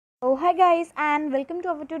Oh, hi guys, and welcome to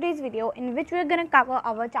our today's video in which we are gonna cover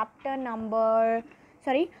our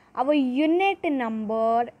our unit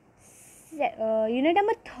number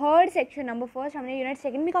third section number first. हमने unit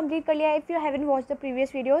second भी complete कर लिया है. If you haven't watched the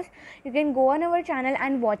previous videos, you can go on our channel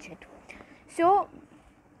and watch it. So,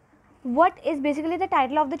 what is basically the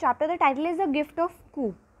title of the chapter? The title is The Gift of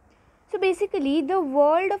Ku. So basically, the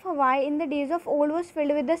world of Hawaii in the days of old was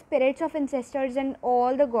filled with the spirits of ancestors and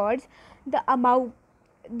all the gods.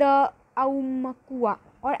 The Aumakua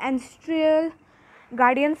or ancestral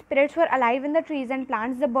guardian spirits were alive in the trees and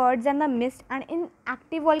plants, the birds and the mist, and in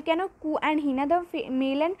active volcano Ku and Hina, the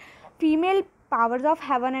male and female powers of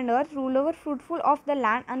heaven and earth rule over fruitful of the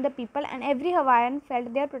land and the people, and every Hawaiian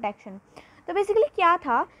felt their protection. तो basically क्या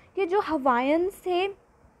था कि जो हवाइयंस थे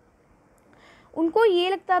उनको ये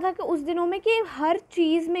लगता था कि उस दिनों में कि हर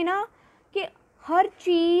चीज़ में ना कि हर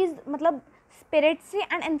चीज़ मतलब स्पिरिट्स से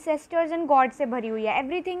एंड एंसेस्टर्स एंड गॉड से भरी हुई है.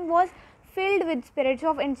 Everything was filled with spirits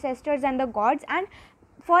of ancestors and the gods. And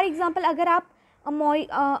for example अगर आप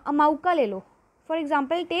अमाउका ले लो, फॉर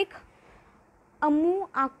एग्जांपल टेक अमू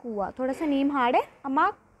आकुआ, थोड़ा सा नेम हार्ड है,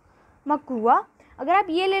 अमा मकुआ. अगर आप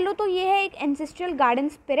ये ले लो तो ये है एक एंसेस्ट्रल गार्डन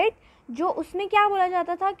स्पिरिट जो उसमें क्या बोला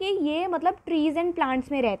जाता था कि ये मतलब ट्रीज़ एंड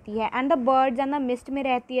प्लांट्स में रहती है and the birds and the mist में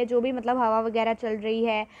रहती है, जो भी मतलब हवा वगैरह चल रही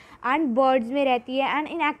है, एंड बर्ड्स में रहती है, एंड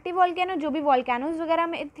इन एक्टिव वॉल्केनो जो भी वॉल्केनोज वगैरह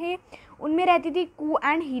में थे उनमें रहती थी कू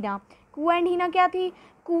एंड हीना. कू एंड हीना क्या थी?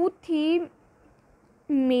 कू थी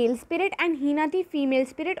मेल स्पिरिट एंड हीना थी female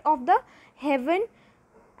spirit of the heaven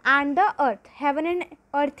and the earth. Heaven and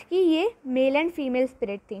earth की ये मेल एंड फीमेल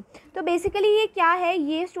स्पिरिट थी. तो बेसिकली ये क्या है,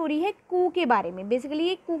 ये स्टोरी है कू के बारे में. बेसिकली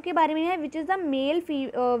ये कू के बारे में है which is the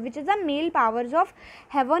mail powers of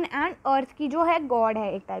heaven and earth की जो है गॉड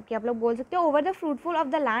है एक टाइप की, आप लोग बोल सकते हो, over the fruitful of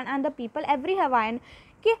the land and the people. Every Hawaiian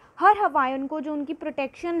कि हर हवाइन को जो उनकी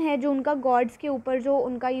प्रोटेक्शन है, जो उनका गॉड्स के ऊपर जो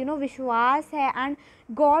उनका विश्वास है, एंड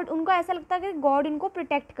गॉड उनको ऐसा लगता है कि गॉड उनको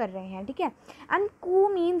प्रोटेक्ट कर रहे हैं. ठीक है. And Koo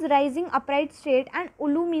means rising upright state and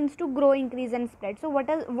उल्लू means to grow increase and spread. So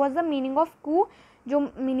what was the meaning of कू? जो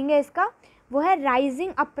मीनिंग है इसका वो है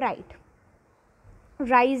rising upright.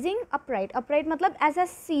 Rising upright, upright मतलब ऐसा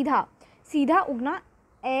सीधा सीधा उगना,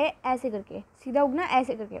 ऐसे करके सीधा उगना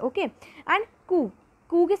ऐसे करके. ओके. एंड कू,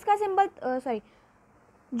 कू किसका सिंबल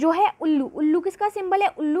जो है उल्लू. उल्लू किसका सिंबल है?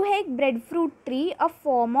 उल्लू है एक bread fruit tree, a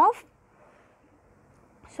form of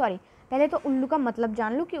पहले तो उल्लू का मतलब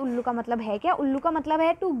जान लो कि उल्लू का मतलब है क्या. उल्लू का मतलब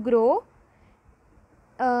है to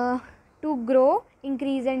grow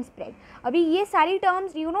increase and spread. अभी ये सारी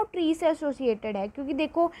टर्म्स ट्री से एसोसिएटेड है, क्योंकि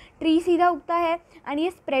देखो ट्री सीधा उगता है एंड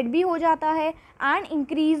ये स्प्रेड भी हो जाता है एंड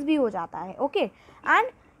इंक्रीज भी हो जाता है. Okay.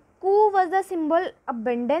 And Ku was the symbol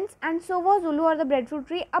abundance and so was Ullu or the breadfruit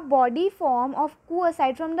tree, a body form of Ku.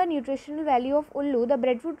 Aside from the nutritional value of Ullu, the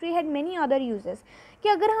breadfruit tree had many other uses. कि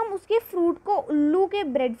अगर हम उसके fruit को, उल्लू के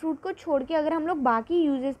bread fruit को छोड़ के अगर हम लोग बाकी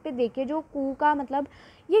यूजेस पे देखें, जो कू का मतलब,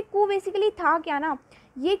 ये कू बेसिकली था क्या ना,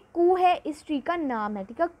 ये कू है इस ट्री का नाम है.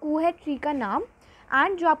 ठीक है. कू है ट्री का नाम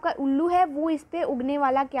एंड जो आपका उल्लू है वो इस पर उगने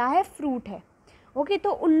वाला क्या है, फ्रूट है. ओके.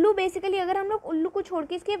 तो उल्लू बेसिकली अगर हम लोग उल्लू को छोड़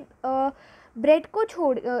के इसके ब्रेड को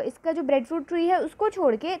इसका जो ब्रेड फ्रूट ट्री है उसको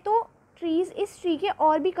छोड़ के, तो इस ट्री के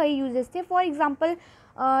और भी कई यूजेस थे. For example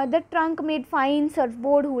the trunk made fine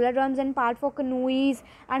surfboard, huller drums and part for कनूइज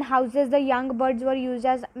and houses. The young birds were used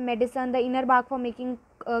as medicine. The inner bark for making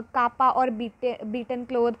kappa or beaten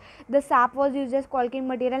cloth. The sap was used as caulking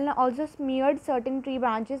material and also smeared certain tree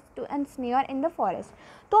branches to and snare in the forest.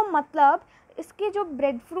 तो मतलब इसके जो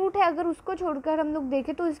bread fruit है अगर उसको छोड़कर हम लोग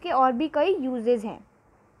देखें तो इसके और भी कई यूजेस हैं.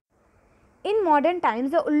 In modern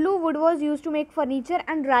times, the ullu wood was used to make furniture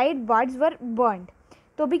and dried buds were burned.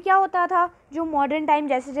 तो भी क्या होता था, जो मॉडर्न टाइम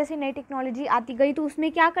जैसे जैसे नई टेक्नोलॉजी आती गई तो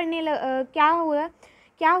उसमें क्या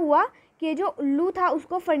हुआ कि जो उल्लू था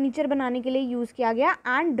उसको फर्नीचर बनाने के लिए यूज़ किया गया.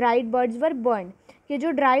 And dried birds were burn, कि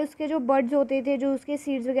जो ड्राई उसके जो बर्ड्स होते थे, जो उसके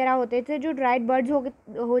सीड्स वगैरह होते थे, जो ड्राइड बर्ड्स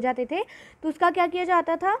हो जाते थे, तो उसका क्या किया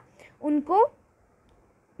जाता था, उनको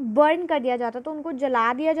बर्न कर दिया जाता, तो उनको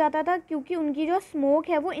जला दिया जाता था, क्योंकि उनकी जो स्मोक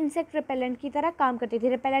है वो इंसेक्ट रिपेलेंट की तरह काम करती थी.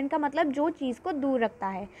 रिपेलेंट का मतलब जो चीज़ को दूर रखता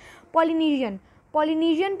है.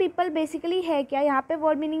 पॉलिनीशियन पीपल बेसिकली है क्या, यहाँ पे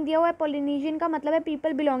वर्ड मीनिंग दिया हुआ है. पॉलिनीशियन का मतलब है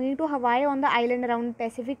पीपल बिलोंगिंग टू हवाई on the island around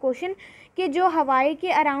Pacific ocean, कि जो हवाई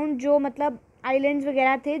के अराउंड जो मतलब आइलैंड्स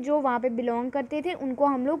वगैरह थे जो वहाँ पे बिलोंग करते थे उनको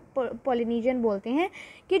हम लोग पॉलिनीशियन बोलते हैं.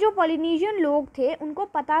 कि जो पॉलिनीशियन लोग थे उनको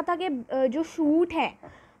पता था कि जो शूट है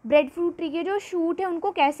ब्रेड फ्रूट ट्री के जो शूट है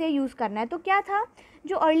उनको कैसे यूज़ करना है। तो क्या था,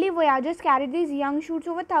 जो early वोयाजर्स carried these young shoots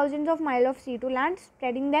over thousands of mile of C to land,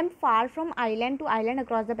 spreading them far from island to island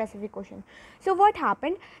across the Pacific ocean. So what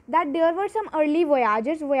happened that there were some early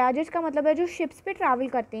वोयाजर्स, वोयाजर्स का मतलब है जो ships पे travel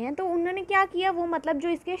करते हैं, तो उन्होंने क्या किया, वो मतलब जो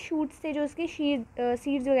इसके शूट्स थे, जो इसके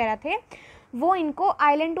सीड्स वगैरह थे, वो इनको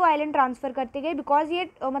आइलैंड टू आइलैंड ट्रांसफ़र करते गए, बिकॉज ये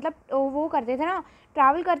मतलब वो करते थे ना,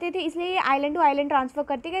 ट्रैवल करते थे, इसलिए ये आइलैंड टू आइलैंड ट्रांसफ़र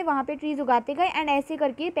करते गए, वहाँ पे ट्रीज़ उगाते गए, एंड ऐसे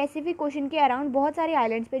करके पैसिफिक ओशन के अराउंड बहुत सारे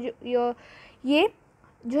आइलैंड्स पे ये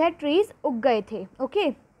जो है ट्रीज़ उग गए थे। Okay,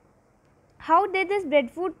 how did this bread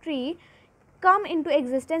fruit tree come into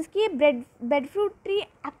existence, कि ब्रेड फ्रूट ट्री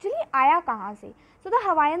एक्चुअली आया कहाँ से। So the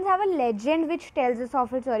हवाइयंस have a legend which tells us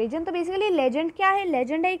of its origin. तो बेसिकली लेजेंड क्या है,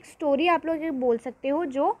 लेजेंड है एक स्टोरी, आप लोग ये बोल सकते हो,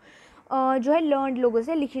 जो है लर्नड लोगों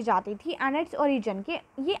से लिखी जाती थी, एंड इट्स ओरिजिन, के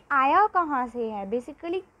ये आया कहाँ से है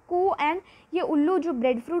बेसिकली। कू एंड ये उल्लू जो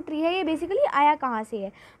ब्रेड फ्रूट ट्री है, ये बेसिकली आया कहाँ से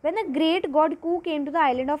है। When the great God Koo came to the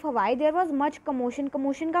island of हवाई, there was much commotion.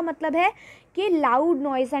 Commotion का मतलब है कि लाउड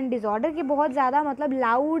नॉइस एंड डिसऑर्डर, कि बहुत ज़्यादा मतलब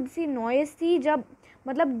लाउड सी नॉइस थी जब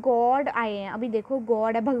मतलब गॉड आए हैं। अभी देखो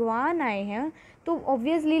गॉड है, भगवान आए हैं, तो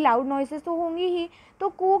ऑब्वियसली लाउड नॉइसेस तो होंगी ही। तो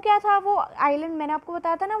कू क्या था, वो आइलैंड मैंने आपको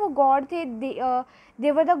बताया था ना, वो गॉड थे,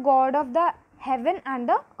 दे were the God of the heaven and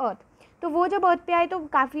the earth. तो वो जब अर्थ पे आए तो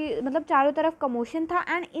काफ़ी मतलब चारों तरफ कमोशन था,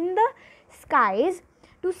 and in the skies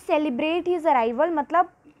to celebrate his arrival, मतलब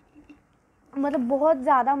बहुत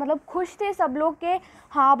ज़्यादा मतलब खुश थे सब लोग के,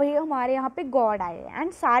 हाँ भाई हमारे यहाँ पे गॉड आए,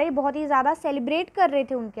 एंड सारे बहुत ही ज़्यादा सेलिब्रेट कर रहे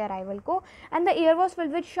थे उनके अराइवल को। And the air was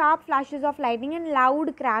filled with sharp flashes of lightning and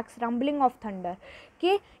loud cracks rumbling of thunder.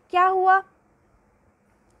 कि क्या हुआ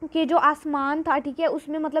कि जो आसमान था, ठीक है,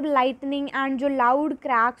 उसमें मतलब लाइटनिंग एंड जो लाउड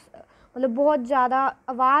क्रैक्स, मतलब बहुत ज़्यादा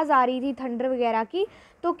आवाज़ आ रही थी थंडर वगैरह की।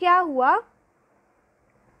 तो क्या हुआ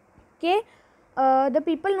कि the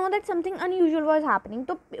people know that something unusual was happening.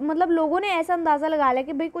 तो मतलब लोगों ने ऐसा अंदाज़ा लगा लिया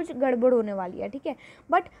कि भाई कुछ गड़बड़ होने वाली है, ठीक है।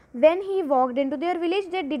 But when he walked in to their village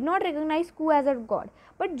they did not recognise Koo as a God.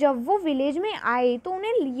 But जब वो विलेज में आए तो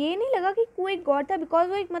उन्हें ये नहीं लगा कि कू एक गॉड था, बिकॉज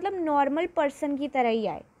वो एक मतलब नॉर्मल पर्सन की तरह ही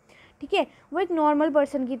आए, ठीक है, वो एक नॉर्मल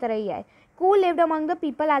पर्सन की तरह ही आए। कू lived among the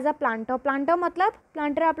people as a planter. Planter मतलब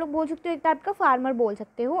प्लांटर आप लोग बोल सकते हो, एक टाइप का फार्मर बोल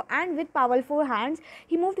सकते हो। And with powerful hands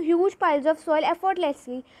he moved huge piles of soil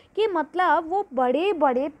effortlessly. कि मतलब वो बड़े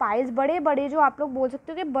बड़े पाइल्स, बड़े बड़े जो आप लोग बोल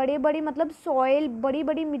सकते हो कि बड़े बड़े मतलब सॉइल, बड़ी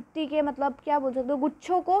बड़ी मिट्टी के मतलब क्या बोल सकते हो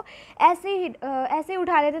गुच्छों को ऐसे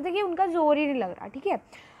उठा लेते थे कि उनका जोर ही नहीं लग रहा, ठीक है।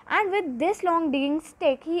 And with this long digging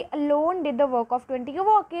stake he alone did the work of 20, कि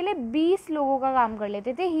वो अकेले 20 लोगों का काम कर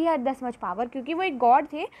लेते थे। ही हैड दस मच पावर, क्योंकि वो एक गॉड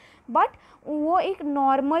थे, बट वो एक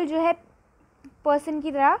नॉर्मल जो है पर्सन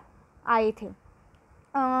की तरह आए थे।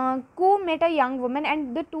 कू met a young women and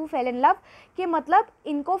the two fail in love. कि मतलब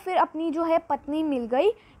इनको फिर अपनी जो है पत्नी मिल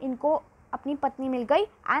गई, इनको अपनी पत्नी मिल गई,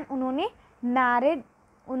 एंड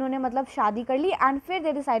उन्होंने मतलब शादी कर ली, एंड फिर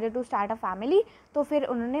they decided to start a family. तो फिर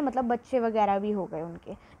उन्होंने मतलब बच्चे वगैरह भी हो गए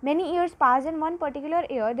उनके। Many years pass in one particular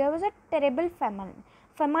year there was a terrible famine.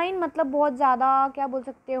 Famine मतलब बहुत ज़्यादा क्या बोल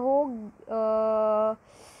सकते हो,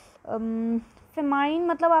 फेमाइन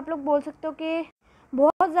मतलब आप लोग बोल सकते हो कि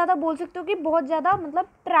बहुत ज़्यादा बोल सकते हो कि बहुत ज़्यादा मतलब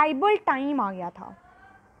ट्राइबल टाइम आ गया था।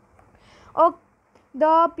 और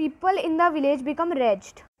the people in the village become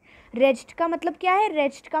raised. Raised का मतलब क्या है,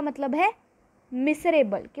 रेज्ड का मतलब है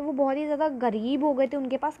मिसरेबल, कि वो बहुत ही ज़्यादा गरीब हो गए थे,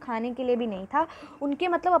 उनके पास खाने के लिए भी नहीं था, उनके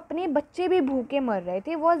मतलब अपने बच्चे भी भूखे मर रहे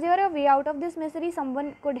थे। Was there a way out of this Misri,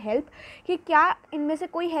 someone could help, कि क्या इनमें से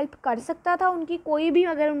कोई हेल्प कर सकता था उनकी, कोई भी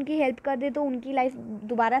अगर उनकी हेल्प कर दे तो उनकी लाइफ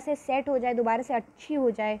दोबारा से सेट हो जाए, दोबारा से अच्छी हो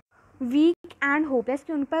जाए। वीक एंड होपलेस,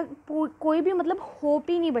 कि उन पर कोई भी मतलब होप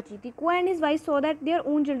ही नहीं बची थी। कू and his wife so that their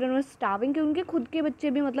own children were starving, कि उनके खुद के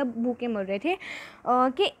बच्चे भी मतलब भूखे मर रहे थे,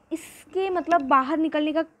 कि इसके मतलब बाहर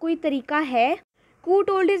निकलने का कोई तरीका है। कू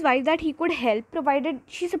told his wife that he could help provided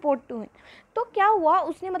she support to him. तो क्या हुआ,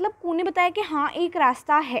 उसने मतलब कू ने बताया कि हाँ एक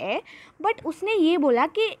रास्ता है, बट उसने ये बोला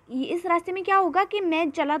कि इस रास्ते में क्या होगा कि मैं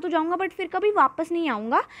चला तो जाऊँगा बट फिर कभी वापस नहीं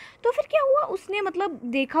आऊँगा। तो फिर क्या हुआ, उसने मतलब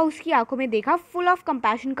देखा, उसकी आंखों में देखा, फुल ऑफ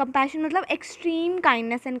कंपैशन। कंपैशन मतलब एक्सट्रीम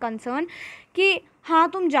काइंडनेस एंड कंसर्न, कि हाँ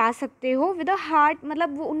तुम जा सकते हो विद अ हार्ट,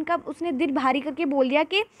 मतलब वो उनका उसने दिल भारी करके बोल दिया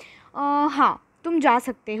कि हाँ तुम जा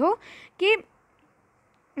सकते हो।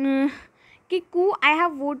 कि कू I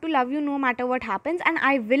have vote to love you know matter what happens and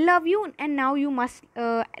I will love you and now you must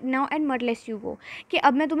now and मट लेस यू गो, कि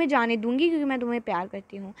अब मैं तुम्हें जाने दूंगी क्योंकि मैं तुम्हें प्यार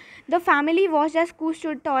करती हूँ। The family watch just Koo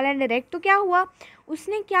stood tall and direct. तो क्या हुआ,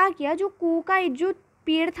 उसने क्या किया, जो कू का जो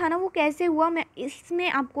पेड़ था ना वो कैसे हुआ, मैं इसमें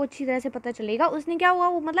आपको अच्छी तरह से पता चलेगा। उसने क्या हुआ,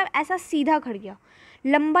 वो मतलब ऐसा सीधा खड़ गया,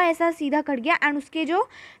 लंबा ऐसा सीधा खड़ गया, एंड उसके जो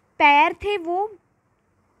पैर थे वो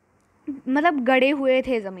मतलब गड़े हुए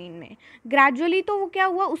थे ज़मीन में। ग्रेजुअली तो वो क्या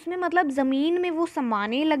हुआ, उसमें मतलब ज़मीन में वो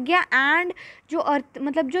समाने लग गया, एंड जो अर्थ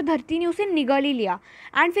मतलब जो धरती ने उसे निगल ही लिया।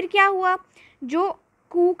 एंड फिर क्या हुआ, जो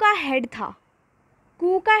कू का हेड था,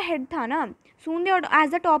 कू का हेड था ना, सून दे as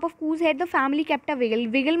the top of कूज head the family kept a wiggle.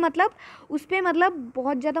 Wiggle मतलब उस पर मतलब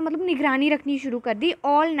बहुत ज़्यादा मतलब निगरानी रखनी शुरू कर दी,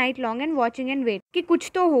 all night long and watching and wait कि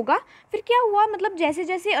कुछ तो होगा। फिर क्या हुआ, मतलब जैसे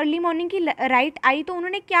जैसे अर्ली मॉर्निंग की राइट आई तो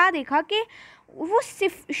उन्होंने क्या देखा कि वो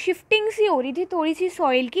शिफ्टिंग सी हो रही थी थोड़ी सी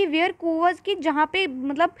सॉइल की, वेयर कू वॉज की, जहाँ पे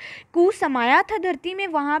मतलब कू समाया था धरती में,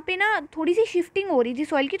 वहाँ पे ना थोड़ी सी शिफ्टिंग हो रही थी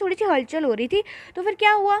सॉइल की, थोड़ी सी हलचल हो रही थी। तो फिर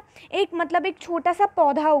क्या हुआ, एक मतलब एक छोटा सा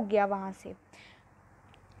पौधा उग गया वहाँ से,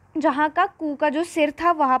 जहाँ का कू का जो सिर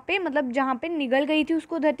था वहाँ पे, मतलब जहाँ पे निगल गई थी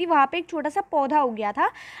उसको धरती, वहाँ पे एक छोटा सा पौधा हो गया था।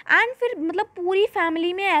 एंड फिर मतलब पूरी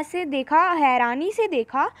फैमिली में ऐसे देखा, हैरानी से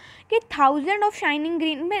देखा कि 1000 ऑफ शाइनिंग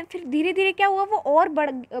ग्रीन में फिर धीरे धीरे क्या हुआ, वो और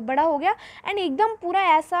बड़ा हो गया, एंड एकदम पूरा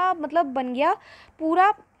ऐसा मतलब बन गया,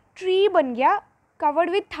 पूरा ट्री बन गया, covered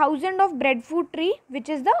with 1000 of bread fruit tree which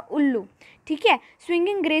is the उल्लू। ठीक है,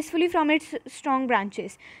 swinging gracefully from its strong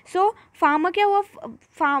branches. So farmer क्या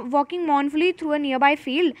हुआ, walking मॉर्नफुली through a near by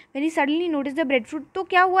field when he suddenly notice the bread fruit. तो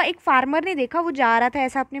क्या हुआ, एक फार्मर ने देखा, वो जा रहा था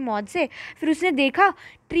ऐसा अपने मौज से, फिर उसने देखा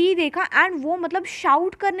ट्री देखा, एंड वो मतलब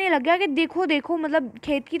शाउट करने लग गया कि देखो देखो, मतलब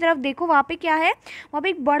खेत की तरफ देखो, वहाँ पे क्या है, वहाँ पे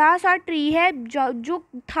एक बड़ा सा ट्री है जो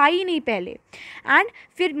था ही नहीं पहले। एंड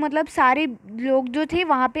फिर मतलब सारे लोग जो थे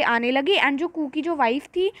वहाँ पे आने लगे, एंड जो कू की जो वाइफ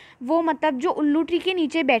थी वो मतलब जो उल्लू ट्री के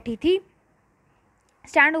नीचे बैठी थी,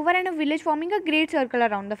 stand over and a village forming a great circle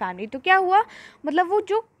around the family. तो क्या हुआ, मतलब वो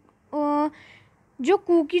जो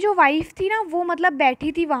कू की जो वाइफ थी ना, वो मतलब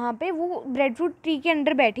बैठी थी वहाँ पे, वो ब्रेड फ्रूट ट्री के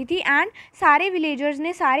अंडर बैठी थी, एंड सारे विलेजर्स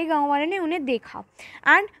ने, सारे गांव वालों ने उन्हें देखा।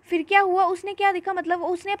 एंड फिर क्या हुआ, उसने क्या देखा, मतलब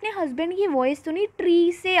उसने अपने हस्बैंड की वॉइस सुनी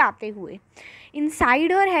ट्री से आते हुए,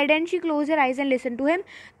 inside her head, and she close her eyes and listen to him.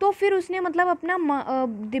 तो फिर उसने मतलब अपना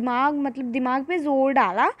दिमाग पे जोर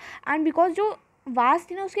डाला, एंड बिकॉज जो आवाज़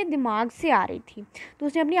थी ना उसके दिमाग से आ रही थी, तो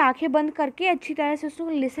उसने अपनी आंखें बंद करके अच्छी तरह से उसको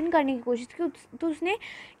लिसन करने की कोशिश की। तो उसने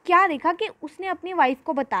क्या देखा कि उसने अपनी वाइफ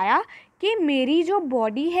को बताया कि मेरी जो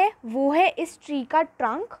बॉडी है वो है इस ट्री का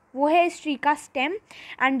ट्रंक, वो है इस ट्री का स्टेम,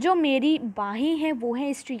 एंड जो मेरी बाहें हैं वो है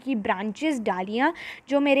इस ट्री की ब्रांचेस, डालियाँ,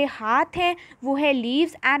 जो मेरे हाथ हैं वो है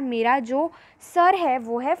लीव्स, एंड मेरा जो सर है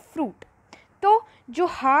वो है फ्रूट। तो जो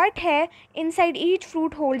हार्ट है, inside each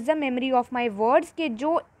fruit holds the memory of my words, के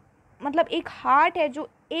जो मतलब एक हार्ट है जो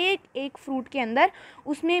एक एक फ्रूट के अंदर,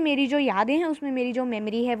 उसमें मेरी जो यादें हैं, उसमें मेरी जो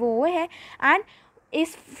मेमोरी है वो है। एंड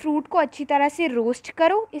इस फ्रूट को अच्छी तरह से रोस्ट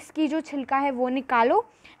करो, इसकी जो छिलका है वो निकालो,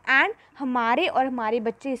 एंड हमारे और हमारे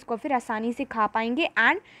बच्चे इसको फिर आसानी से खा पाएंगे।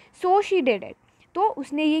 And so she did it. तो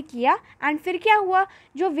उसने ये किया, एंड फिर क्या हुआ,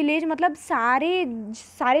 जो विलेज मतलब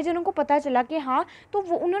सारे जनों को पता चला कि हाँ, तो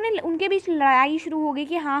वो उन्होंने उनके बीच लड़ाई शुरू हो गई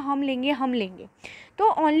कि हाँ हम लेंगे हम लेंगे।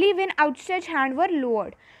 तो only when outstretch hand were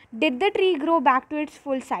lowered did the tree grow back to it's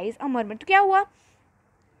full size a murmur. तो क्या हुआ,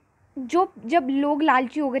 जब लोग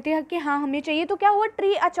लालची हो गए थे कि हाँ हमें चाहिए, तो क्या हुआ,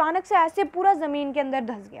 ट्री अचानक से ऐसे पूरा ज़मीन के अंदर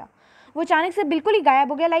धंस गया, वो अचानक से बिल्कुल ही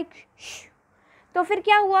गायब हो गया, लाइक। तो फिर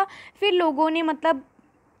क्या हुआ, फिर लोगों ने मतलब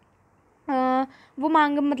वो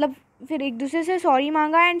मतलब फिर एक दूसरे से सॉरी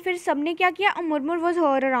मांगा, एंड फिर सबने क्या किया, अ Murmur was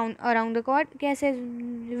heard around the cot, कैसे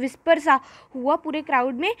विस्पर सा हुआ पूरे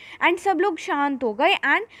क्राउड में, एंड सब लोग शांत हो गए।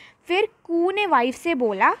 एंड फिर कू ने वाइफ से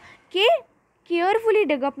बोला कि carefully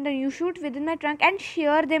dig up the new shoot with in my trunk and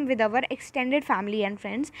share them with our extended family and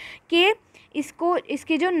friends, के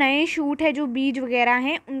इसके जो नए शूट है, जो बीज वगैरह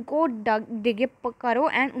हैं, उनको डिग करो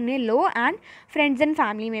एंड उन्हें लो एंड फ्रेंड्स एंड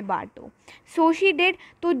फैमिली में बांटो। So she did.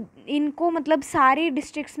 तो इनको मतलब सारे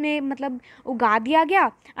डिस्ट्रिक्ट्स में मतलब उगा दिया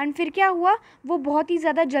गया, एंड फिर क्या हुआ, वो बहुत ही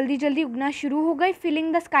ज़्यादा जल्दी जल्दी उगना शुरू हो गई,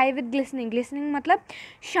 filling the sky with glistening मतलब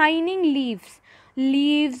शाइनिंग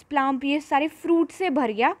लीव्स प्लम्प, ये सारे फ्रूट से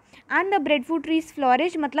भर गया। And the bread fruit trees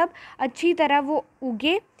flourish मतलब अच्छी तरह वो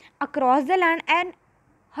उगे अक्रॉस द लैंड, एंड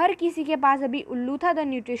हर किसी के पास अभी उल्लू था, the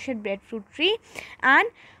nutritious bread fruit tree. And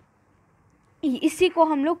इसी को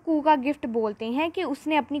हम लोग कू का गिफ्ट बोलते हैं कि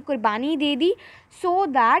उसने अपनी कुर्बानी दे दी, so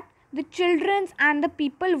that the children and the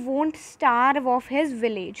people won't starve of his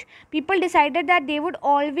village. People decided that they would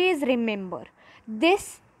always remember this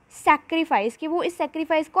sacrifice, कि वो इस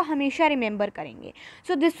sacrifice को हमेशा remember करेंगे.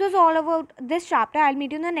 So this was all about this chapter. I'll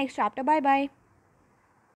meet you in the next chapter. Bye bye.